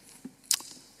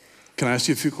I ask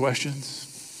you a few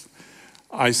questions?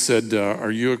 I said,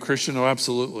 are you a Christian? Oh,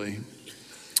 absolutely.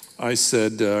 I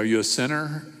said, are you a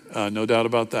sinner? No doubt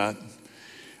about that.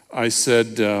 I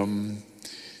said,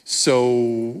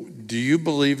 so do you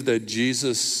believe that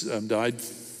Jesus died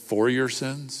for your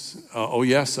sins? Oh,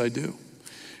 yes, I do.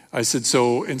 I said,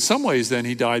 so in some ways then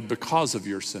he died because of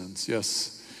your sins.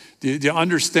 Yes. Do you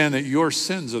understand that your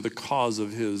sins are the cause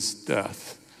of his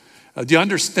death? Do you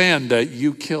understand that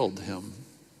you killed him?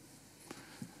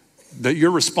 That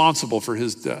you're responsible for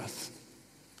his death?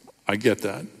 I get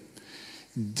that.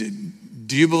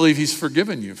 Do you believe he's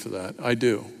forgiven you for that? I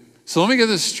do. So let me get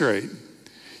this straight.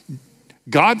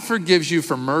 God forgives you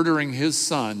for murdering his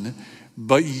son,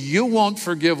 but you won't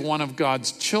forgive one of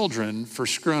God's children for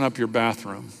screwing up your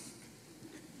bathroom.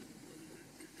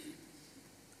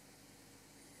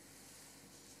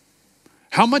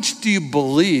 How much do you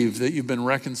believe that you've been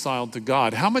reconciled to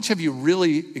God? How much have you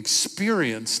really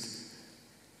experienced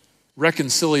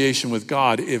reconciliation with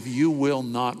God if you will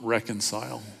not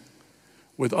reconcile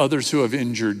with others who have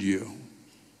injured you,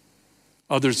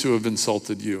 others who have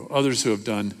insulted you, others who have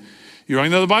done you wrong?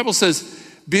 Now the Bible says,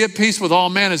 be at peace with all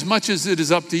men as much as it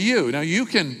is up to you. Now you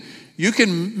can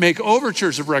make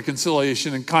overtures of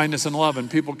reconciliation and kindness and love, and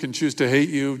people can choose to hate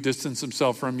you, distance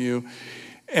themselves from you,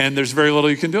 and there's very little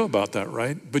you can do about that,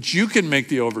 right? But you can make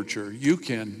the overture. You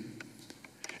can.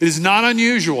 It is not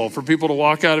unusual for people to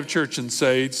walk out of church and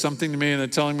say something to me, and they're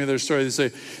telling me their story. They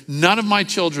say, none of my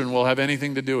children will have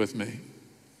anything to do with me.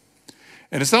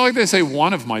 And it's not like they say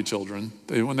one of my children.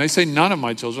 When they say none of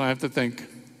my children, I have to think,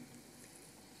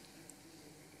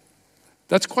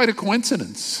 that's quite a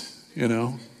coincidence, you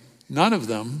know. None of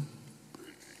them.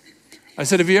 I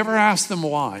said, have you ever asked them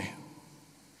why?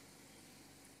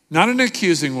 Not in an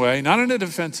accusing way, not in a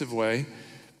defensive way,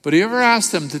 but have you ever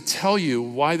asked them to tell you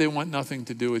why they want nothing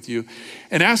to do with you?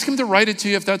 And ask them to write it to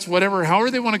you if that's whatever,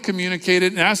 however they want to communicate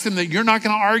it, and ask them that you're not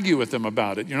going to argue with them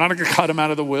about it. You're not going to cut them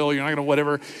out of the will. You're not going to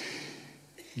whatever.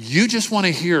 You just want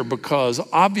to hear because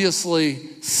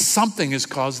obviously something has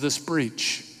caused this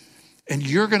breach. And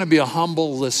you're going to be a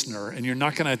humble listener, and you're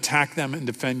not going to attack them and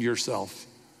defend yourself.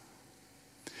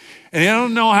 And I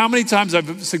don't know how many times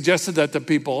I've suggested that to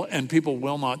people, and people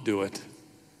will not do it.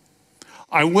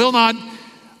 I will not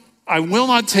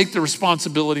take the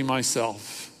responsibility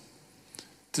myself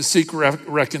to seek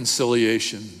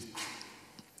reconciliation.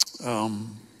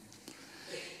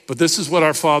 But this is what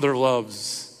our Father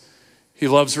loves. He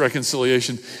loves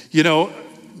reconciliation. You know,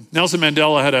 Nelson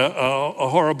Mandela had a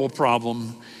horrible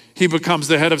problem. He becomes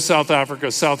the head of South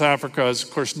Africa. South Africa is,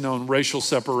 of course, known racial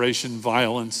separation,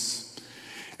 violence.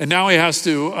 And now he has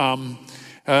to,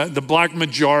 the black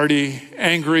majority,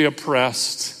 angry,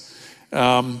 oppressed,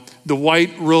 the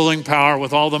white ruling power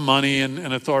with all the money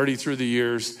and authority through the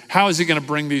years. How is he going to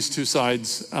bring these two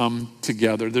sides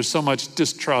together? There's so much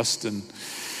distrust. And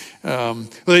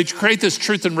they create this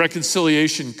Truth and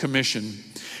Reconciliation Commission.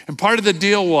 And part of the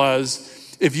deal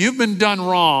was, if you've been done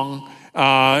wrong,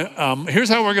 here's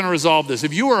how we're going to resolve this.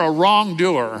 If you are a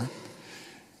wrongdoer,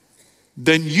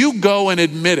 then you go and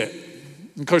admit it.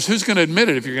 Of course, who's going to admit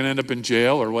it if you're going to end up in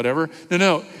jail or whatever?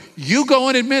 No, you go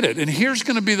and admit it. And here's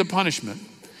going to be the punishment,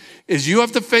 is you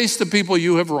have to face the people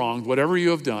you have wronged, whatever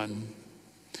you have done.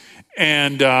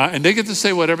 And they get to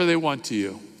say whatever they want to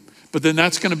you. But then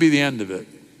that's going to be the end of it.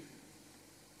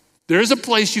 There is a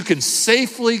place you can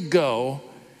safely go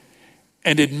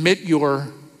and admit your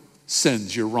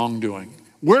sins, your wrongdoing.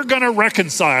 We're going to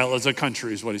reconcile as a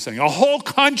country is what he's saying. A whole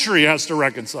country has to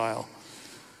reconcile.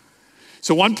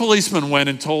 So one policeman went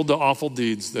and told the awful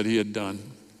deeds that he had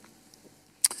done.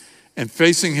 And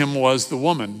facing him was the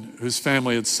woman whose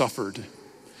family had suffered.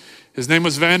 His name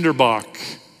was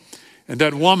Vanderbach. And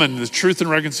that woman, the Truth and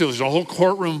Reconciliation, a whole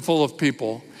courtroom full of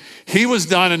people. He was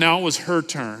done and now it was her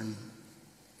turn.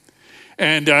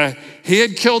 And he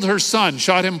had killed her son,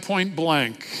 shot him point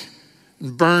blank,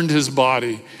 and burned his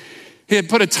body. He had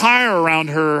put a tire around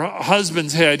her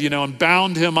husband's head, and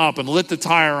bound him up and lit the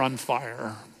tire on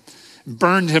fire.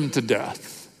 Burned him to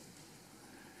death.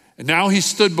 And now he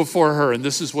stood before her, and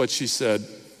this is what she said.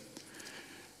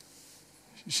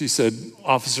 She said,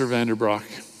 Officer Vanderbach,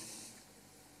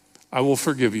 I will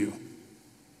forgive you,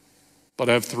 but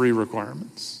I have 3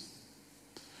 requirements.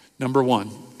 Number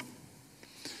 1,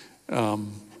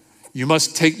 you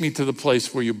must take me to the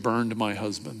place where you burned my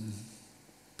husband.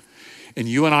 And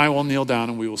you and I will kneel down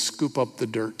and we will scoop up the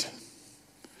dirt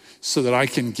so that I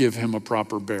can give him a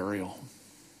proper burial.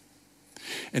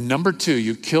 And number 2,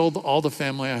 you killed all the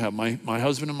family I have. My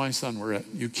husband and my son were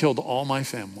you killed all my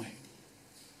family.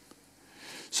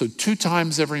 So 2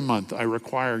 times every month, I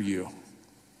require you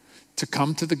to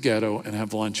come to the ghetto and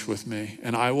have lunch with me,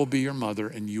 and I will be your mother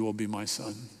and you will be my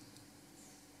son.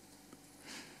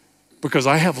 Because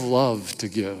I have love to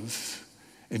give,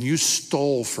 and you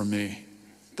stole from me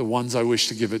the ones I wish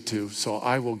to give it to, so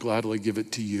I will gladly give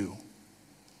it to you.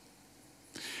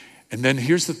 And then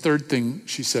here's the third thing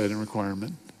she said in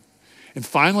requirement. And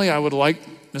finally, I would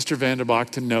like Mr.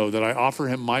 Vanderbach to know that I offer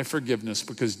him my forgiveness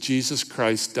because Jesus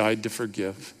Christ died to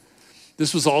forgive.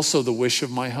 This was also the wish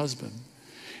of my husband.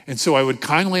 And so I would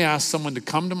kindly ask someone to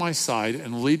come to my side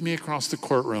and lead me across the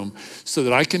courtroom so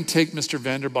that I can take Mr.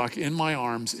 Vanderbach in my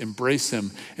arms, embrace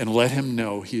him, and let him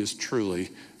know he is truly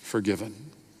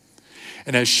forgiven.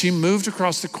 And as she moved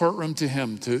across the courtroom to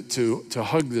him to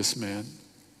hug this man,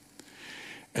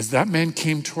 as that man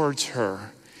came towards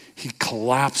her, he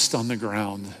collapsed on the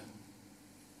ground.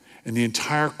 And the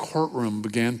entire courtroom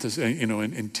began to,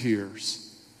 in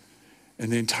tears.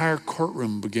 And the entire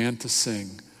courtroom began to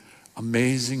sing,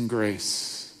 "Amazing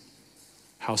grace,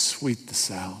 how sweet the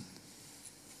sound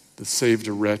that saved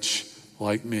a wretch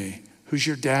like me." Who's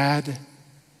your dad?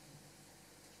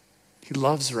 He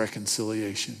loves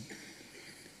reconciliation.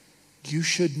 You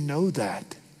should know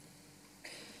that.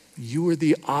 You are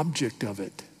the object of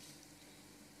it.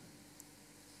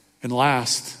 And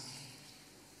last,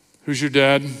 who's your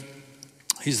dad?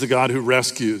 He's the God who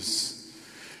rescues.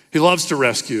 He loves to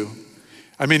rescue.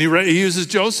 I mean, he uses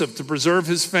Joseph to preserve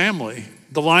his family,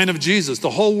 the line of Jesus,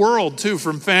 the whole world too,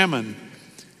 from famine.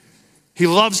 He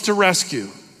loves to rescue.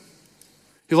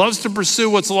 He loves to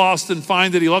pursue what's lost and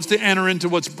find it. He loves to enter into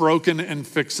what's broken and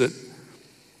fix it.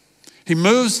 He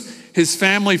moves his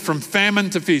family from famine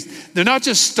to feast. They're not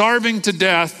just starving to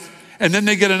death and then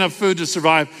they get enough food to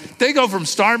survive. They go from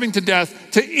starving to death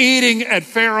to eating at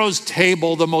Pharaoh's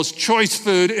table, the most choice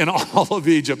food in all of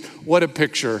Egypt. What a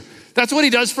picture. That's what he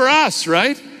does for us,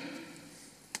 right?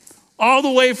 All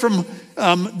the way from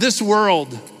this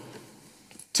world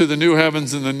to the new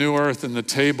heavens and the new earth and the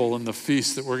table and the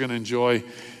feast that we're going to enjoy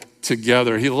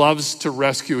together. He loves to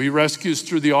rescue. He rescues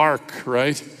through the ark,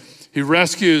 right? He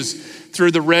rescues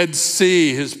through the Red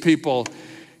Sea, his people.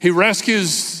 He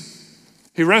rescues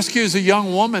a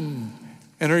young woman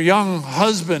and her young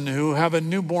husband who have a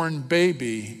newborn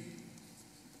baby.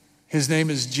 His name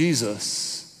is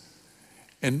Jesus.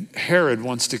 And Herod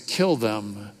wants to kill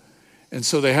them. And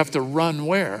so they have to run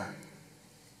where?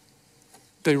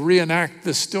 They reenact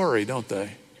this story, don't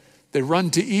they? They run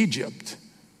to Egypt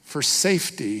for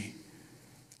safety.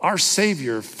 Our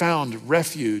Savior found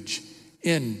refuge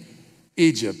in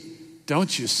Egypt.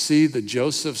 Don't you see the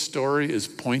Joseph story is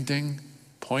pointing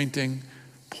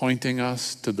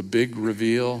us to the big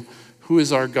reveal? Who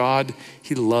is our God?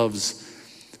 He loves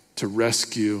to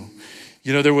rescue.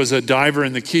 You know, there was a diver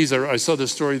in the Keys. I saw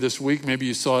this story this week. Maybe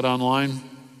you saw it online.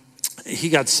 He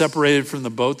got separated from the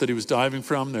boat that he was diving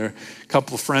from. There are a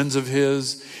couple of friends of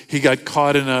his. He got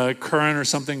caught in a current or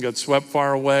something, got swept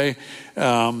far away.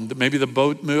 Maybe the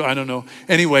boat moved, I don't know.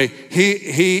 Anyway,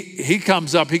 he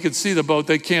comes up. He can see the boat.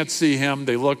 They can't see him.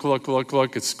 They look.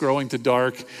 It's growing to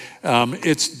dark.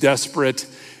 It's desperate.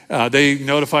 They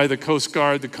notify the Coast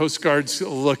Guard. The Coast Guard's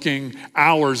looking.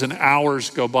 Hours and hours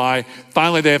go by.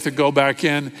 Finally, they have to go back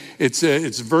in.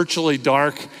 It's virtually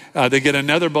dark. They get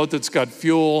another boat that's got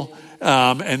fuel.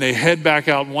 And they head back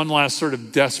out, one last sort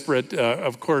of desperate,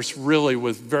 of course, really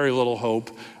with very little hope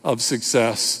of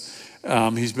success.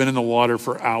 He's been in the water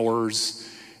for hours,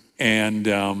 and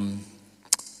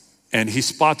he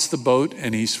spots the boat,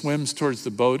 and he swims towards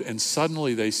the boat, and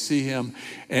suddenly they see him,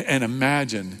 and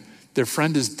imagine, their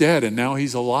friend is dead, and now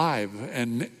he's alive,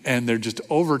 and they're just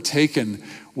overtaken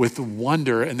with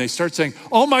wonder, and they start saying,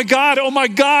 "Oh my God, oh my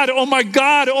God, oh my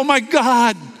God, oh my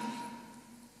God."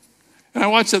 And I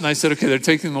watched it and I said, okay, they're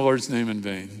taking the Lord's name in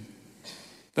vain.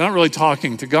 They're not really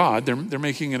talking to God. They're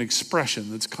making an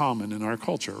expression that's common in our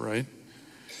culture, right?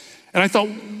 And I thought,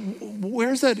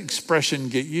 where's that expression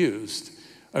get used?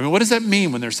 I mean, what does that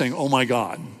mean when they're saying, oh my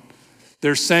God?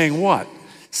 They're saying what?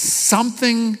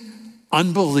 Something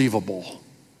unbelievable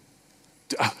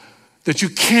that you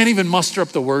can't even muster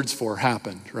up the words for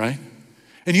happened, right?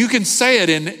 And you can say it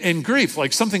in grief,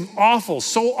 like something awful,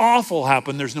 so awful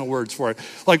happened, there's no words for it.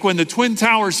 Like when the Twin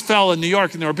Towers fell in New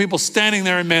York and there were people standing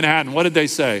there in Manhattan, what did they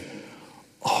say?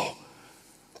 Oh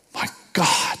my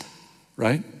God,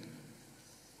 right?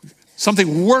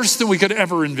 Something worse than we could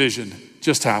ever envision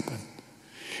just happened.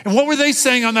 And what were they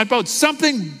saying on that boat?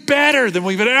 Something better than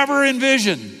we could ever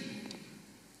envision.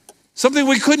 Something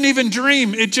we couldn't even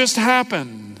dream. It just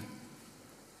happened.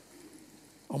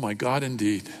 Oh my God,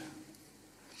 indeed.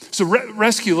 So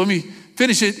rescue, let me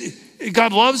finish it.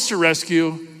 God loves to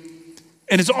rescue,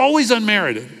 and it's always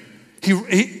unmerited.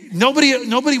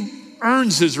 Nobody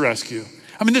earns his rescue.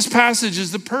 I mean, this passage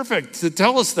is the perfect to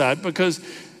tell us that, because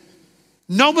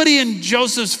nobody in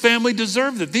Joseph's family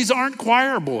deserved it. These aren't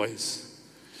choir boys.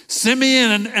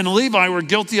 Simeon and Levi were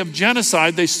guilty of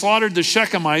genocide. They slaughtered the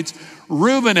Shechemites.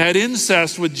 Reuben had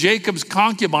incest with Jacob's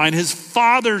concubine, his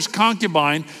father's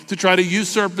concubine, to try to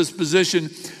usurp his position.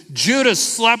 Judah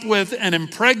slept with and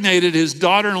impregnated his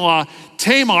daughter-in-law,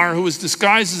 Tamar, who was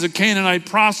disguised as a Canaanite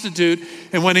prostitute.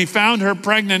 And when he found her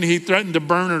pregnant, he threatened to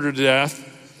burn her to death.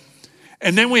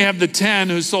 And then we have the 10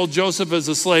 who sold Joseph as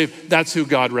a slave. That's who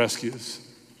God rescues.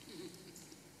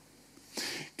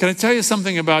 Can I tell you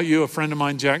something about you? A friend of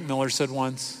mine, Jack Miller, said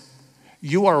once,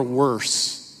 you are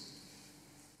worse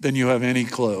than you have any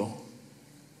clue.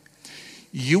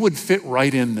 You would fit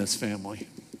right in this family.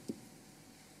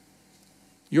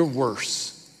 You're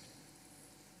worse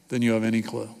than you have any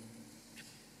clue.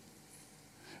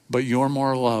 But you're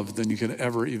more loved than you could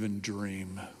ever even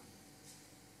dream.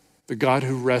 The God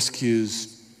who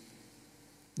rescues,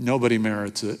 nobody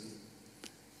merits it.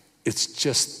 It's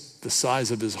just the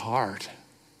size of his heart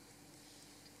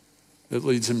that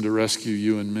leads him to rescue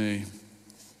you and me.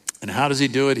 And how does he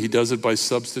do it? He does it by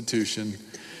substitution.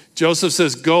 Joseph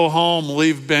says, go home,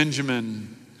 leave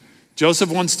Benjamin.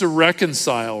 Joseph wants to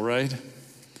reconcile, right?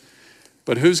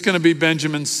 But who's going to be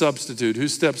Benjamin's substitute? Who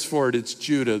steps forward? It's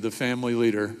Judah, the family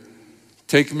leader.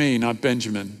 Take me, not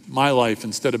Benjamin. My life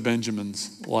instead of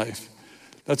Benjamin's life.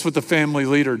 That's what the family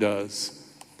leader does.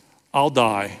 I'll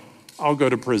die. I'll go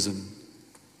to prison.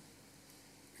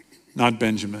 Not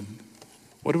Benjamin.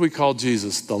 What do we call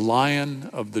Jesus? The Lion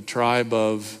of the tribe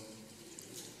of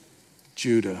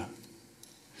Judah.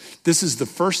 This is the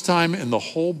first time in the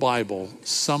whole Bible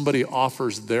somebody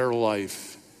offers their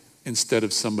life instead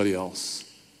of somebody else.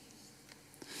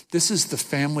 This is the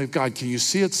family of God. Can you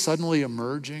see it suddenly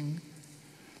emerging?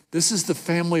 This is the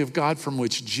family of God from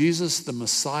which Jesus, the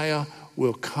Messiah,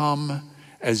 will come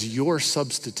as your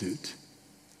substitute.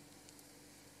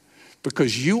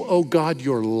 Because you owe God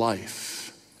your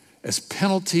life as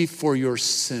penalty for your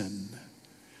sin.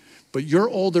 But your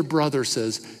older brother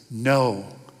says, no,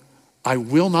 I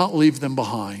will not leave them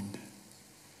behind.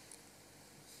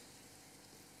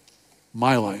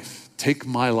 My life, take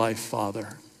my life,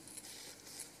 Father.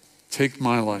 Take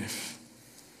my life,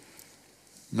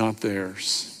 not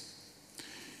theirs.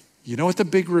 You know what the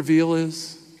big reveal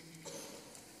is?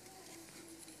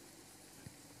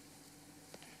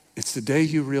 It's the day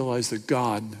you realize that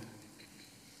God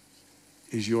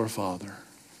is your Father.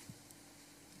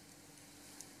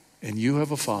 And you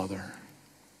have a Father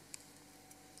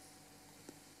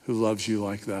who loves you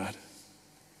like that.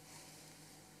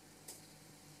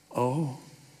 Oh,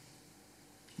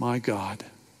 my God.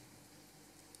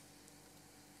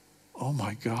 Oh,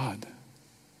 my God.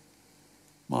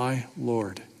 My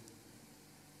Lord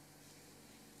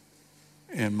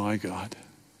and my God.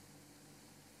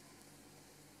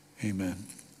 Amen.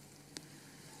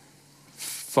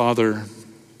 Father,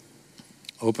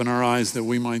 open our eyes that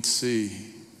we might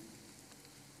see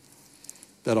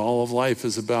that all of life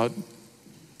is about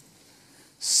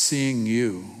seeing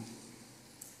you.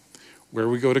 Where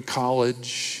we go to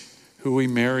college, who we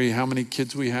marry, how many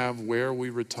kids we have, where we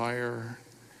retire.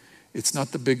 It's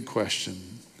not the big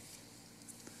question.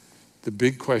 The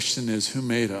big question is, who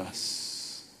made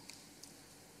us?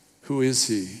 Who is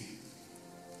he?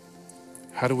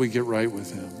 How do we get right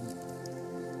with him?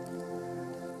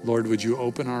 Lord, would you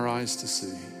open our eyes to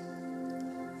see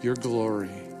your glory,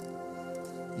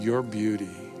 your beauty.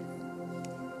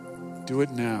 Do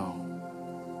it now.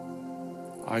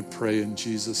 I pray in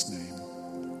Jesus' name.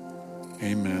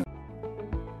 Amen.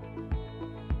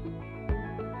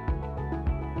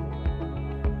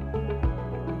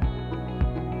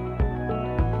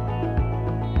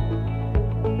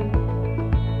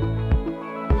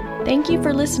 Thank you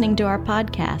for listening to our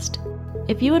podcast.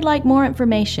 If you would like more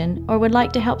information or would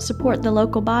like to help support the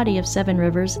local body of Seven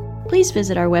Rivers, please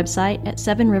visit our website at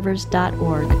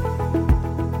sevenrivers.org.